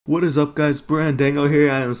What is up, guys? Dango here.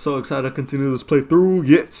 I am so excited to continue this playthrough.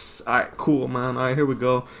 Yes! Alright, cool, man. Alright, here we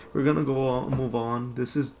go. We're gonna move on.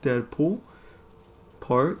 This is Deadpool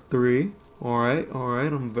Part 3. Alright.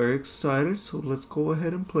 I'm very excited. So let's go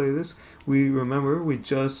ahead and play this. Remember, we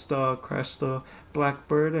just crashed the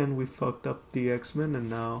Blackbird and we fucked up the X-Men, and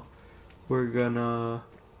now we're gonna,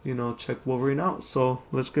 check Wolverine out. So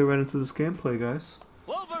let's get right into this gameplay, guys.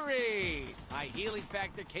 Wolverine! My healing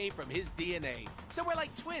factor came from his DNA. So we're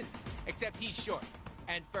like twins, except he's short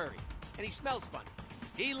and furry, and he smells funny.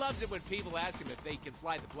 He loves it when people ask him if they can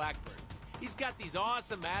fly the Blackbird. He's got these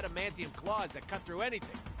awesome adamantium claws that cut through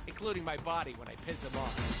anything, including my body when I piss him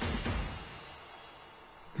off.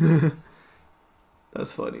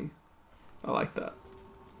 That's funny. I like that.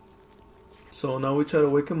 So now we try to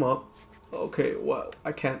wake him up. Okay, well,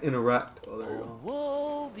 I can't interact. Oh, there you go.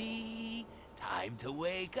 Wolvie, time to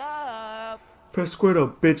wake up. Press square to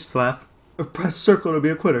bitch slap. Or press circle to be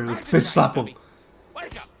a quitter. Let's bitch slap him.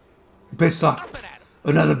 Wake up. Bitch slap.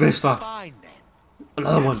 Another bitch slap. Fine then.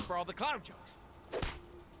 Another one. For all the clown jokes.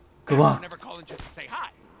 Come on. I'm never calling just to say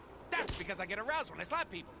hi. That's because I get aroused when I slap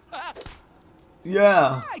people.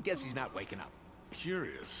 Yeah. I guess he's not waking up.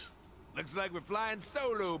 Curious. Looks like we're flying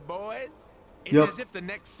solo, boys. It's Yep. as if the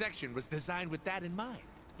next section was designed with that in mind.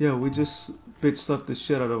 Yeah, we just bitch slapped the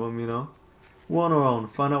shit out of him, We're on our own.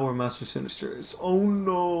 Find out where Master Sinister is. Oh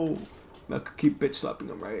no. I could keep bitch slapping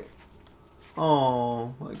him, right?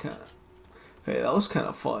 Oh, I can't. Hey, that was kind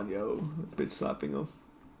of fun, yo. Bitch slapping him.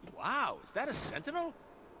 Wow, is that a sentinel?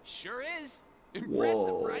 Sure is. Impressive,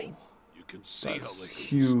 Whoa. right? You can see how That's they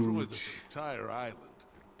can destroy huge. this entire island,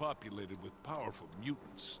 populated with powerful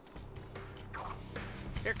mutants.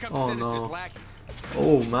 Here comes Oh, Sinister's no. lackeys.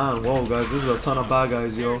 Oh man, whoa guys, this is a ton of bad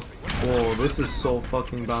guys, yo. Whoa, this is so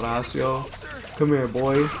fucking badass, yo. Come here,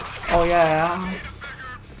 boy. Oh yeah.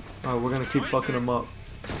 Alright, we're gonna keep fucking them up.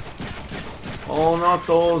 Oh, not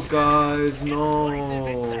those guys, no.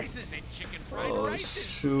 Oh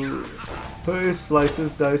shoot. Hey,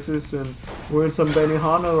 slices, dices, and we're in some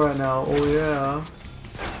Benihana right now. Oh yeah.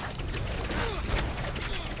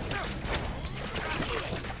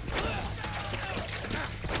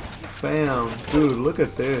 Bam, dude, look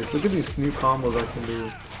at this. Look at these new combos I can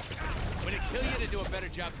do. Would it kill you to do a better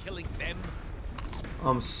job killing them?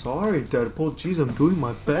 I'm sorry, Deadpool. Jeez, I'm doing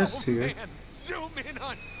my best here. Man, zoom in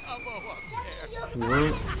on Tubbo up there.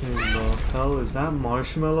 What in the hell is that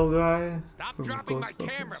marshmallow guy? Stop from dropping my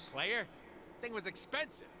camera, Ghostbusters? player. Thing was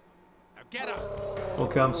expensive. Now get up.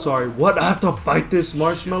 Okay, I'm sorry. What? I have to fight this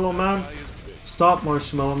marshmallow man? Stop,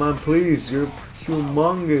 marshmallow man, please. You're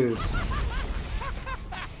humongous.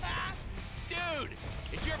 Dude,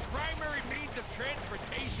 is your primary means of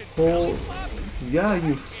transportation Oh, belly flops? yeah,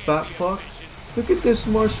 you fat fuck. Look at this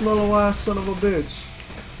marshmallow ass son of a bitch.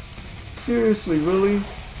 Seriously, really?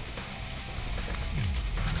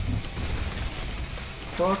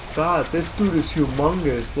 Fuck that. This dude is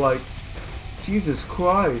humongous. Like, Jesus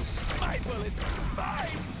Christ. My bullets, mine.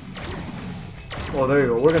 Oh, there you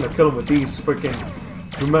go. We're gonna kill him with these freaking.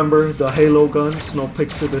 Remember the Halo guns? No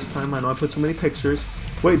picture this time. I know I put too many pictures.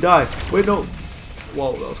 Wait, die. Wait, no.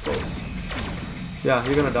 Whoa, that was close. Yeah,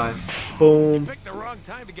 you're gonna die. Boom. Picked the wrong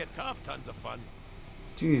time to get tough. Tons of fun.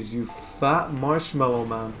 Jeez, you fat marshmallow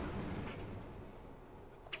man.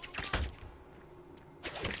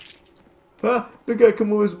 Ah, the guy can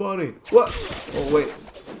move his body. What? Oh, wait.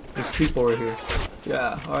 There's people right here.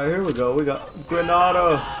 Yeah, alright, here we go. We got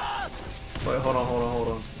Granada. Wait, hold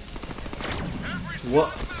on.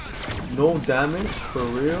 What? No damage? For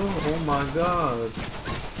real? Oh my god.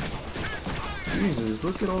 Jesus,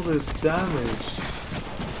 look at all this damage.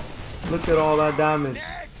 Look at all that damage.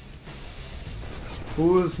 Next.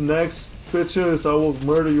 Who is next, bitches? I will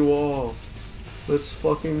murder you all. Let's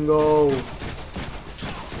fucking go.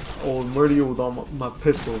 I will murder you with all my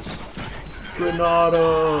pistols.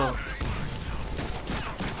 Granada!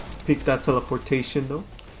 Peek that teleportation though.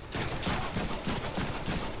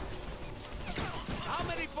 How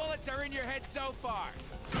many bullets are in your head so far?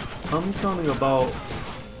 I'm counting about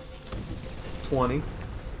 20.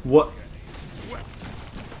 What?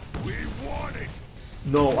 We want it!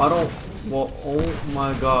 No, I don't. Well, oh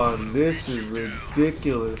my god. This is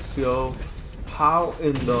ridiculous, yo. How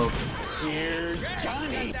in the. Here's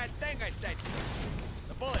Johnny. That thing I sent you.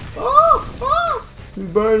 The bullet. Ah! Ah! You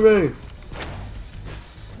burned me!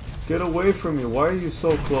 Get away from me. Why are you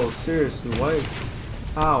so close? Seriously, why?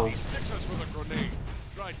 How? He sticks us with a grenade.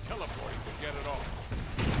 Try teleporting to get it off.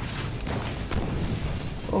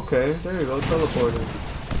 Okay, there you go. Teleporting.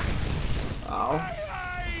 Ow.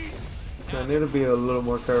 Okay, I need to be a little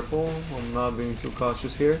more careful. I'm not being too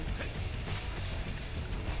cautious here.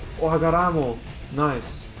 Oh, I got ammo.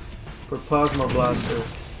 Nice. for Plasma Blaster.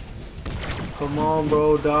 Come on,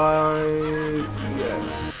 bro, die.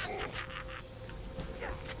 Yes.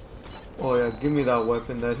 Oh yeah, give me that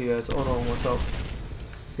weapon that he has. Oh no, what's up?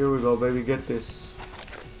 Here we go, baby, get this.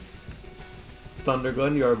 Thunder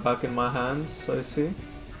Gun, you are back in my hands, I see.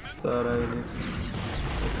 That I need to...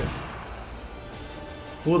 Okay.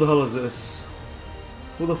 Who the hell is this?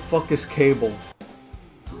 Who the fuck is Cable?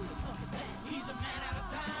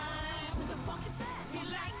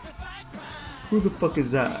 Who the fuck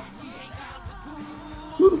is that?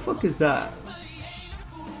 Who the fuck is that?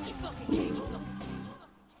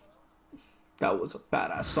 That was a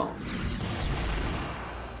badass song.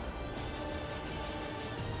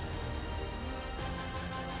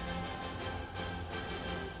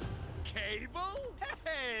 Cable?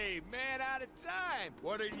 Hey, man out of time.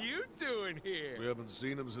 What are you doing here? We haven't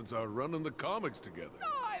seen him since our run in the comics together.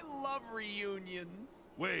 Oh, I love reunions.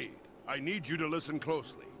 Wade, I need you to listen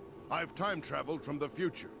closely. I've time traveled from the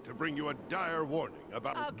future to bring you a dire warning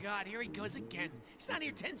about... Oh god, here he goes again. He's not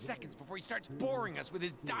here 10 seconds before he starts boring us with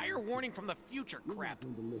his dire warning from the future crap.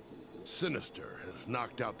 Sinister has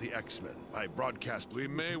knocked out the X-Men by broadcast... We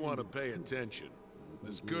may want to pay attention.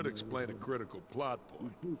 This could explain a critical plot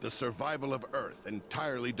point. The survival of Earth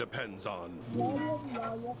entirely depends on...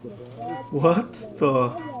 What the...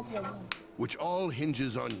 Which all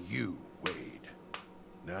hinges on you, Wade.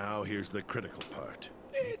 Now here's the critical part.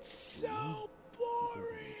 It's so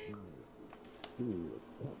boring.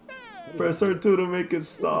 Press R2 to make it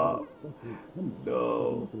stop.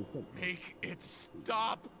 No. Make it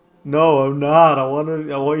stop. No, I'm not. I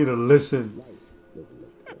want you to listen.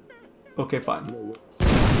 Okay, fine.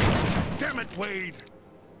 Damn it, Wade!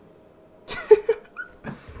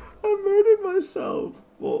 I murdered myself.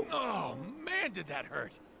 Well, Oh man, did that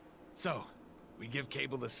hurt. So, we give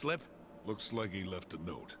Cable the slip? Looks like he left a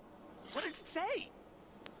note. What does it say?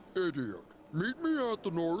 Idiot. Meet me at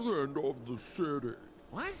the north end of the city.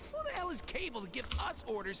 What? Who the hell is Cable to give us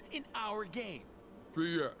orders in our game?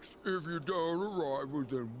 P.S. If you don't arrive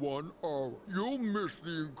within 1 hour, you'll miss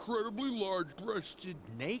the incredibly large-breasted...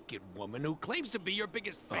 Naked woman who claims to be your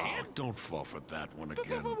biggest fan? Oh, don't fall for that one But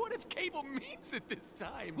again. what if Cable means it this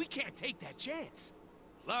time? We can't take that chance.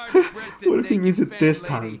 Large-breasted What if he means it naked this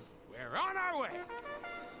fan lady. time? We're on our way.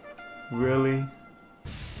 really?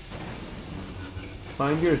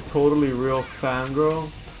 Find your totally real fangirl?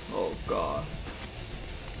 Oh god.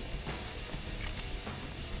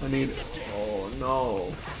 I need... Oh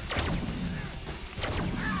no.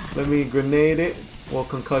 Let me grenade it. Well,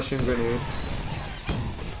 concussion grenade.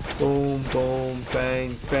 Boom, boom,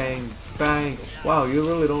 bang, bang, bang. Wow, you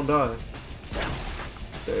really don't die.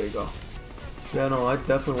 There you go. Yeah, no, I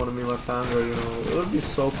definitely want to meet my fangirl, you know. It would be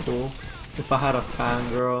so cool if I had a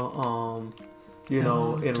fangirl, you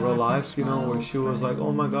know, in real life, you know, where she was like,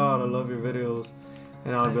 oh my god, I love your videos.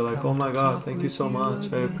 And I would be like, oh my god, thank you so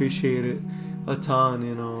much. I appreciate it a ton,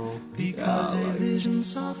 you know. Yeah, like,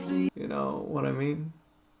 you know what I mean?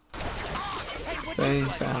 Bang,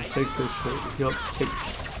 bam, take this shit. Yup,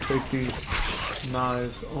 take these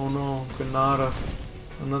knives. Oh no, Granada.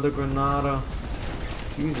 Another Granada.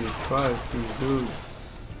 Jesus Christ, these dudes.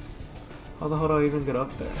 How the hell do I even get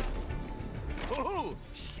up there? Ooh,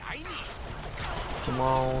 shiny. Come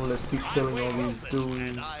on, let's keep killing all these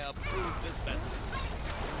dudes.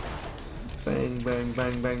 Bang, bang,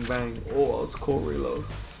 bang, bang, bang. Oh, it's cool reload.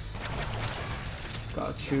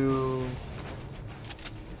 Got you.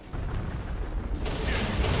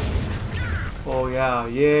 Oh yeah,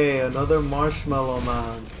 yeah, another marshmallow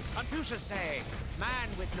man. Confucius say, man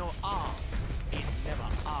with no arm is never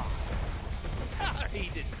armed. He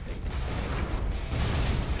didn't say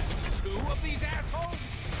that. 2 of these assholes?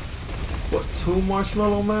 What, 2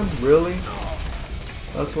 marshmallow men? Really?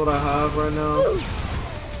 That's what I have right now?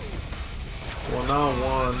 Well, not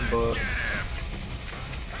 1, but...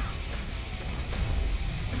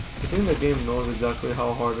 I think the game knows exactly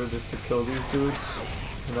how hard it is to kill these dudes.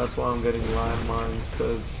 And that's why I'm getting landmines,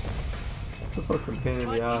 because it's a fucking pain in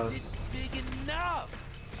the ass. Is it big enough?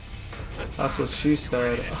 That's what she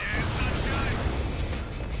said.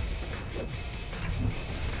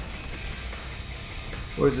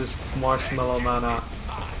 Where's this marshmallow man at?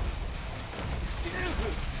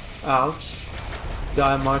 Ouch.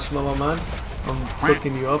 Die, marshmallow man. I'm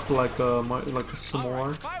cooking you up like a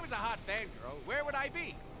s'more. If I was a hot fangirl, where would I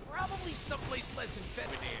be? Probably someplace less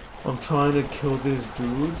infected. I'm trying to kill these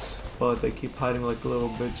dudes, but they keep hiding like little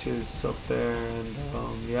bitches up there, and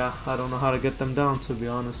yeah, I don't know how to get them down, to be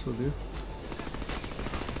honest with you.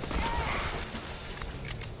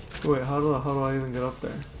 Wait, how do I even get up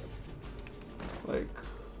there? Like,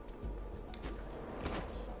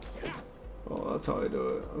 oh, Oh, that's how I do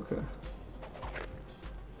it. Okay.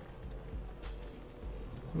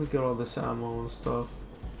 Let me get all this ammo and stuff.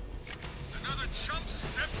 Another chump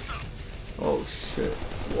steps up. Oh shit.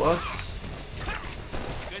 What?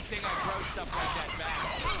 Good thing I throw stuff like that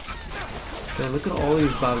back. Man, look at all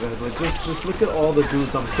these bad guys. Like just look at all the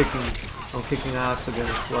dudes I'm kicking ass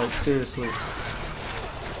against. Like seriously.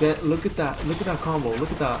 Look at that. Look at that combo.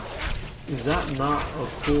 Look at that. Is that not a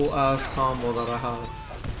cool ass combo that I have?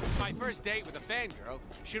 My first date with a fangirl.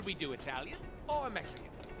 Should we do Italian or Mexican?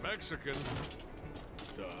 Mexican.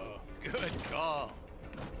 Duh. Good call.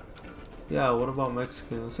 Yeah, what about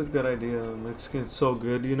Mexican? That's a good idea. Mexican's so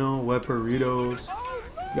good, you know? Wet burritos.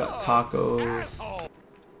 You got tacos.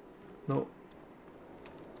 No.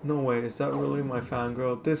 No way, is that really my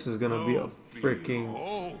fangirl? This is gonna be a freaking...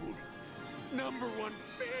 Behold. Number one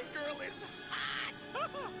fangirl is hot.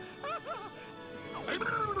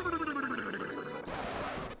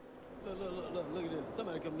 Look at this.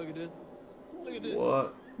 Somebody come look at this. Look at this.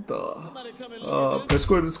 What the... Somebody come and look at this. Press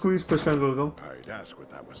square to squeeze, press triangle to go. I'd ask what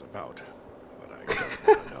that was about, but I don't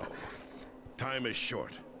want to know. Time is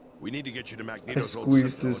short. We need to get you to I Magneto's old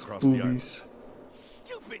squeezed citadel his across the island. boobies.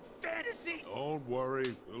 Stupid fantasy. Don't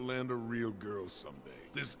worry, we'll land a real girl someday.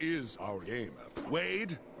 This is our game, after all.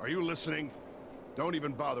 Wade, are you listening? Don't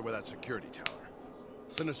even bother with that security tower.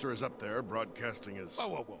 Sinister is up there, broadcasting his...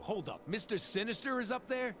 Whoa. Hold up. Mr. Sinister is up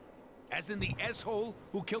there? As in the S-hole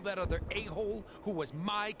who killed that other A-hole who was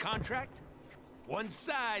my contract? One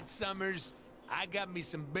side, Summers. I got me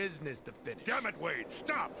some business to finish. Damn it, Wade,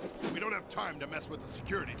 stop! We don't have time to mess with the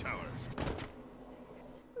security towers.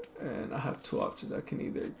 And I have two options. I can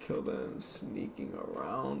either kill them sneaking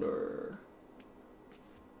around or...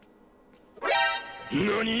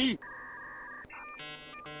 NANI?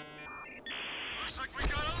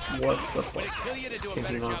 What the Would fuck? it kill you to do a Can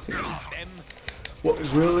better you not job see than me? them? What,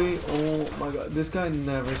 really? Oh my god. This guy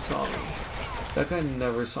never saw me. That guy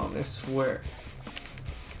never saw me, I swear.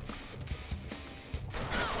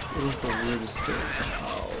 It was the weirdest thing.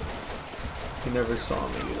 How he never saw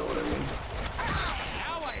me, you know what I mean?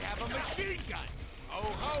 Now I have a machine gun. Ho,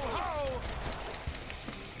 ho, ho.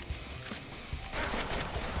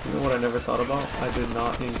 You know what I never thought about? I did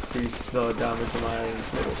not increase the damage of my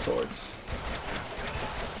little swords.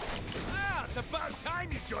 Ah, it's about time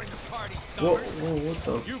you joined the party, Whoa, Summers. whoa, what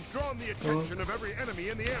the? You've drawn the attention of every enemy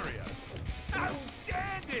in the area.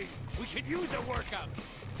 Outstanding. We could use a workout.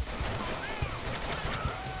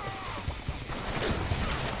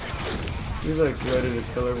 He's like ready to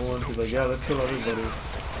kill everyone. He's like, yeah, let's kill everybody.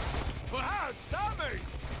 Wow,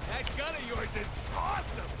 Summers! That gun of yours is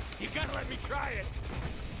awesome! You gotta let me try it!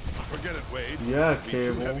 Forget it, Wade. Yeah, It'd be too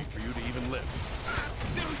Cable. heavy for you to even lift.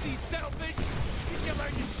 Susie Selfish! Did you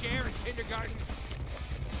learn to share in kindergarten?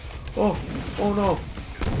 Oh, oh no.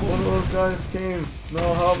 One of those guys came.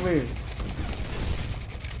 No, help me.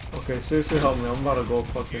 Okay, seriously, help me. I'm about to go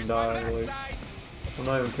fucking Here's my die. Like, backside. I'm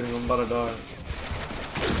not even kidding. I'm about to die.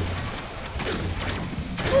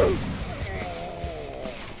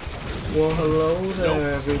 Well, hello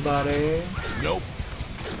there, everybody. Nope.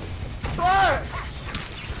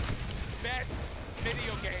 Best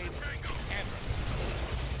video game ever.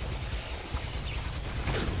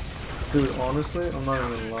 Dude, honestly, I'm not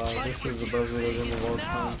even gonna lie. This is the best video game of all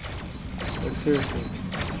time. Like, seriously.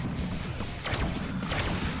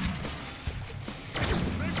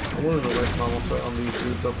 I wanted to waste my one on these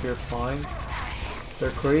dudes up here flying.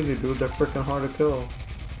 They're crazy, dude. They're freaking hard to kill.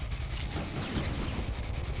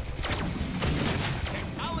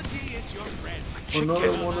 Technology is your friend.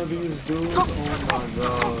 Another one of these dudes. Oh my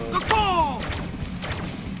god.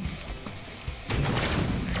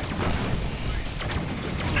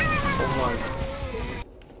 Oh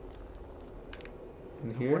my.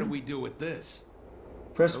 In here? What do we do with this?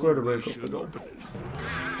 Press square to We break open the should door. open it.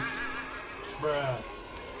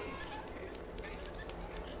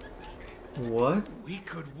 What? We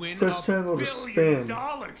could win Press $1 triangle to billion.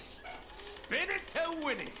 spin. Spin it to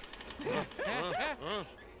win it.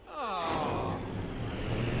 Oh.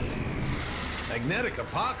 Magnetic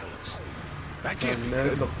apocalypse. That can't be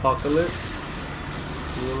Magnetic good. apocalypse?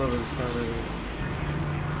 Wheel of insanity.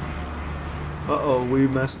 Uh-oh, we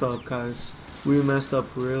messed up, guys. We messed up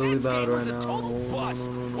really That bad game right was a now. total No, bust.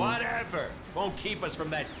 no, no, no. Whatever. Won't keep us from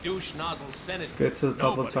that douche nozzle Sinister. Get to the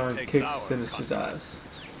top of Nobody tower and takes kick our Sinister's contract. ass.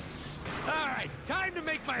 Alright, time to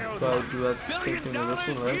make my own Gotta luck. do that same $1 thing billion, with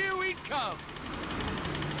this one, right? here we come.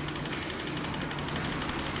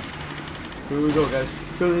 Here we go, guys.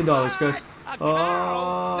 $1 billion, guys. A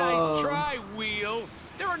cow. Nice try, Wheel.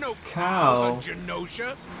 There are no cows Cow? on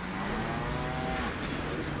Genosha.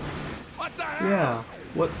 What the hell? Yeah.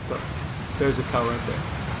 What the? There's a cow right there.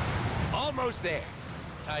 Almost almost there.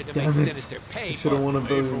 Time to Damn make it. Sinister I pay should have for won $1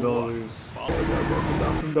 billion.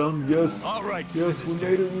 Come down. Yes. All right, Yes, Sinister.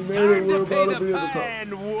 we made it. We made Time it. We're to pay about to the be at the top.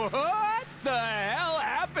 And what the hell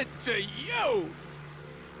happened to you?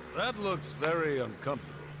 That looks very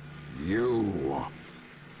uncomfortable. You,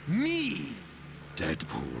 Me?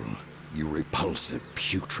 Deadpool, you repulsive,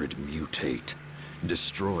 putrid mutate.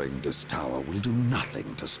 Destroying this tower will do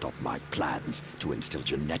nothing to stop my plans to instill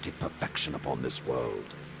genetic perfection upon this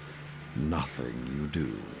world. Nothing you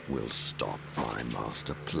do will stop my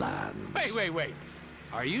master plans. Wait.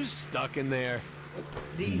 Are you stuck in there?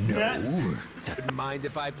 No. Wouldn't mind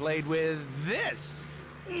if I played with this.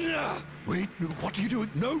 Wait, what are you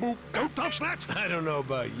doing? No, don't touch that! I don't know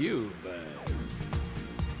about you, but...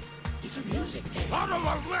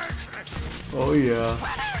 Oh, yeah.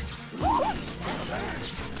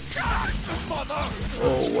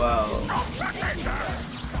 Oh, wow.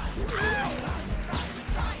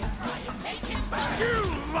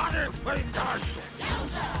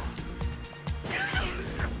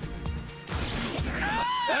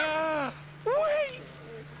 Wait!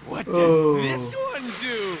 What does this one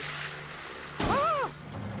do? Oh,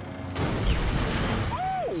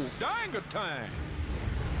 dang time!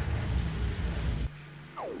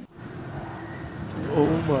 Oh,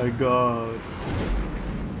 my God.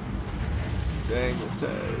 Dang it,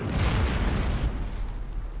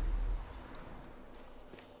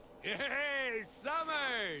 Hey,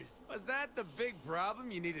 Summers! Was that the big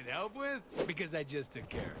problem you needed help with? Because I just took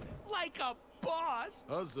care of it. Like a boss!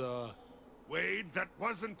 Huzzah. Wade, that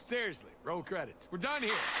wasn't... Seriously, roll credits. We're done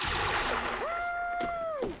here.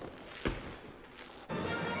 Woo!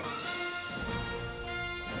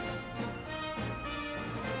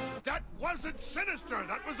 That wasn't Sinister!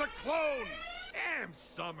 That was a clone! Damn,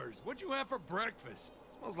 Summers, what'd you have for breakfast?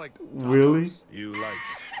 Smells like tacos. Really? You like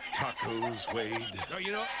tacos, Wade? Oh,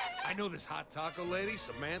 you know, I know this hot taco lady,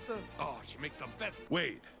 Samantha. Oh, she makes the best.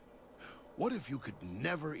 Wade, what if you could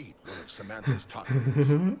never eat one of Samantha's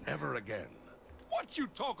tacos ever again? What you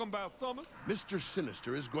talking about, Summer? Mr.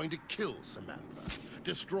 Sinister is going to kill Samantha,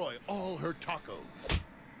 destroy all her tacos,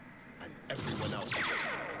 and everyone else on this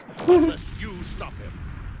planet, unless you stop him.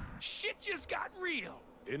 Shit just got real.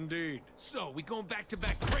 Indeed. So, we going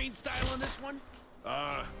back-to-back train style on this one?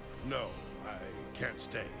 No, I can't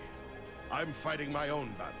stay. I'm fighting my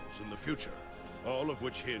own battles in the future, all of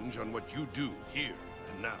which hinge on what you do here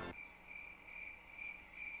and now.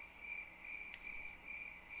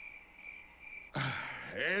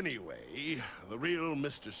 Anyway, the real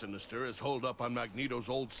Mr. Sinister is holed up on Magneto's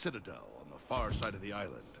old citadel on the far side of the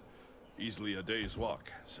island. Easily a day's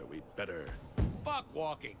walk, so we'd better... Fuck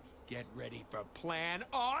walking. Get ready for Plan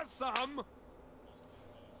Awesome!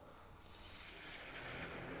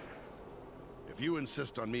 If you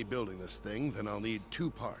insist on me building this thing, then I'll need 2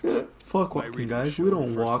 parts. Fuck My walking, reading guys. show We the don't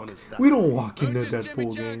first walk. one is that We don't way. walk in the Just Jimmy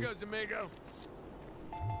Deadpool game. Jangos, amigo.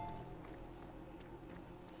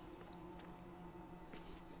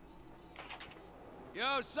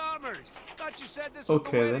 Yo, Summers! Thought you said this was the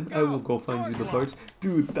Okay, way then to I go. will go find you Door's the locked. parts.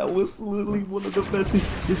 Dude, that was literally one of the best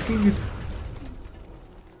things. This game is...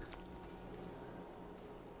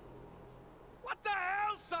 What the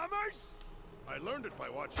hell, Summers? I learned it by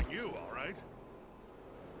watching you, all right?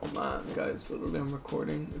 Oh man, guys, literally I'm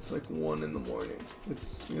recording. It's like 1 in the morning.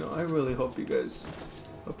 It's, you know, I really hope you guys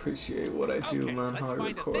appreciate what I do, Okay, man. let's How I find a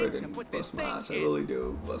record thing to and put this bust my thing ass. I in. really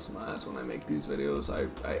do bust my ass when I make these videos. I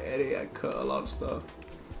edit, I cut a lot of stuff,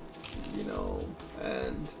 you know,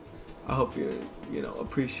 and I hope you know,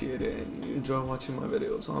 appreciate it and you enjoy watching my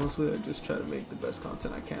videos. Honestly, I just try to make the best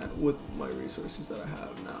content I can with my resources that I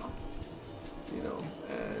have now. You know,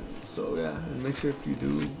 and so yeah, and make sure if you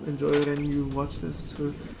do enjoy it and you watch this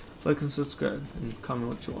to like and subscribe and comment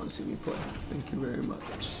what you want to see me play. Thank you very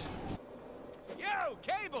much. Yo,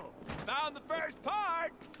 Cable! Found the first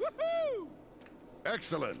part! Woohoo!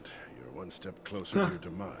 Excellent. You're one step closer to your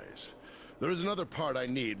demise. There is another part I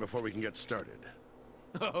need before we can get started.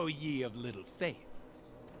 Oh, ye of little faith.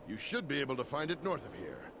 You should be able to find it north of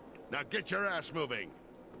here. Now get your ass moving.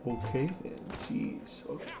 Okay then, jeez.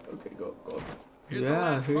 Okay, go. Here's the Yeah,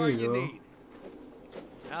 last here part you you go. need.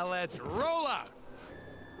 Now let's roll out!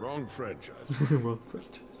 Wrong franchise. Wrong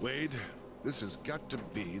franchise. Wade, this has got to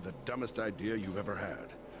be the dumbest idea you've ever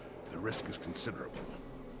had. The risk is considerable.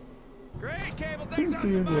 Great, Cable! Didn't Thanks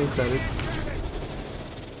see on any the credits.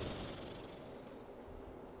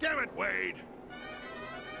 Damn it, Wade!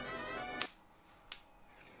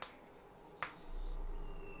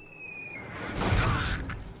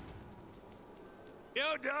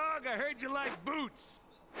 Yo, dog, I heard you like boots.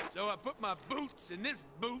 So I put my boots in this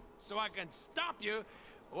boot so I can stop you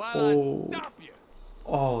while Oh. I stop you.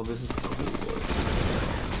 Oh, this is cool.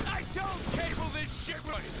 I told Cable this shit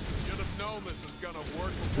right. Should have known this was gonna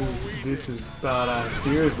work before we Dude, this did. is badass.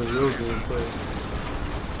 Here's the real gameplay.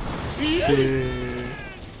 Yeah.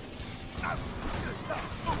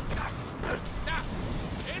 Nah,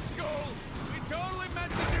 it's cool. We totally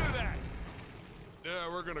meant to do that. Yeah,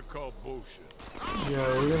 we're gonna call bullshit. Yeah,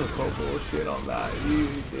 we're gonna call bullshit on that. You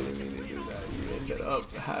didn't mean to do that. You ended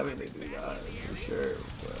up having to do that for sure.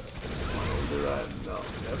 But want to do that? No,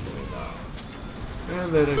 definitely not.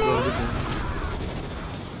 And then it goes again.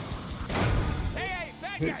 Hey,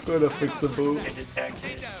 bad It's guy. going to Time fix out the for a boot. second. Detected.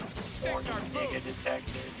 Need to fix Warning, our nigga boot.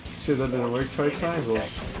 detected. Shit, that didn't work. Try triangle.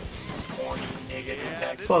 Warning, nigga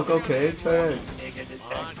detected. Fuck, okay, try X. Nigga Come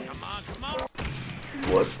on, detected. come on, come on.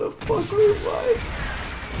 What the fuck, revive?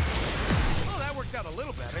 Oh, that worked out a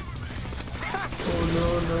little better. Oh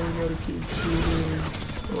no, no, we gotta keep shooting.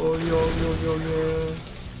 Oh, yo,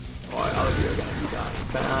 yeah. Alright, all of you are gonna be dying.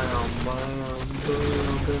 Bam, bam,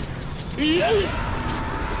 bam, bam.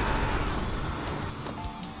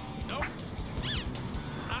 Nope.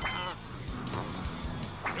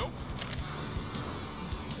 Nope.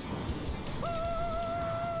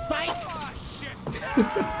 Fight! Oh, shit.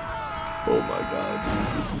 Oh my god,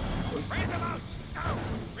 dude, this is Random out. Ow.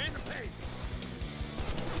 Random pace.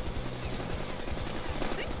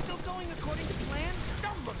 Things still going according to plan?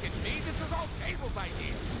 Don't look at me. This is all Cable's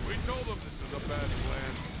idea. We told them this was a bad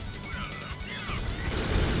plan.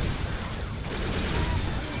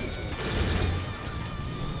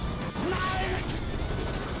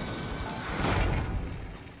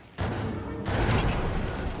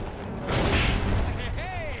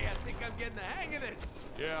 Hey, I think I'm getting the hang of this.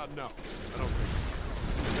 Yeah, no, I don't think so.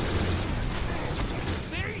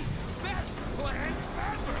 See? Best plan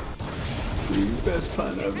ever. the best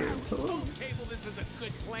plan ever. Tell Told him. Cable this is a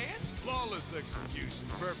good plan. Flawless execution,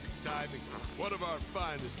 perfect timing, one of our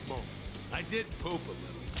finest moments. I did poop a little.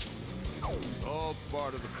 All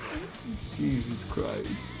part of the plan. Jesus Christ.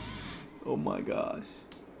 Oh my gosh.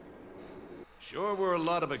 Sure were a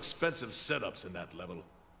lot of expensive setups in that level.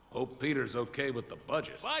 Hope Peter's okay with the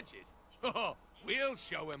budget. Budget? Oh, we'll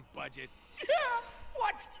show him budget. Yeah,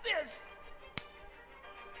 watch this.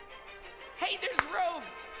 Hey, there's Rogue.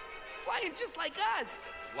 Flying just like us.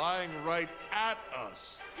 Flying right at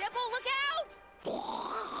us. Deadpool, look out!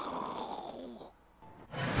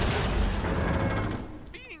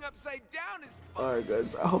 Being upside down is Alright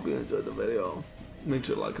guys, I hope you enjoyed the video. Make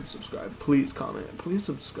sure to like and subscribe. Please comment. Please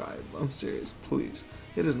subscribe. I'm serious. Please.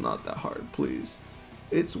 It is not that hard. Please.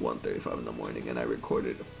 It's 1:35 in the morning and I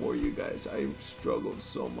recorded it for you guys. I struggled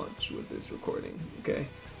so much with this recording. Okay?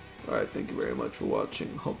 Alright, thank you very much for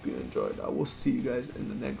watching. Hope you enjoyed. I will see you guys in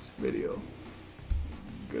the next video.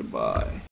 Goodbye.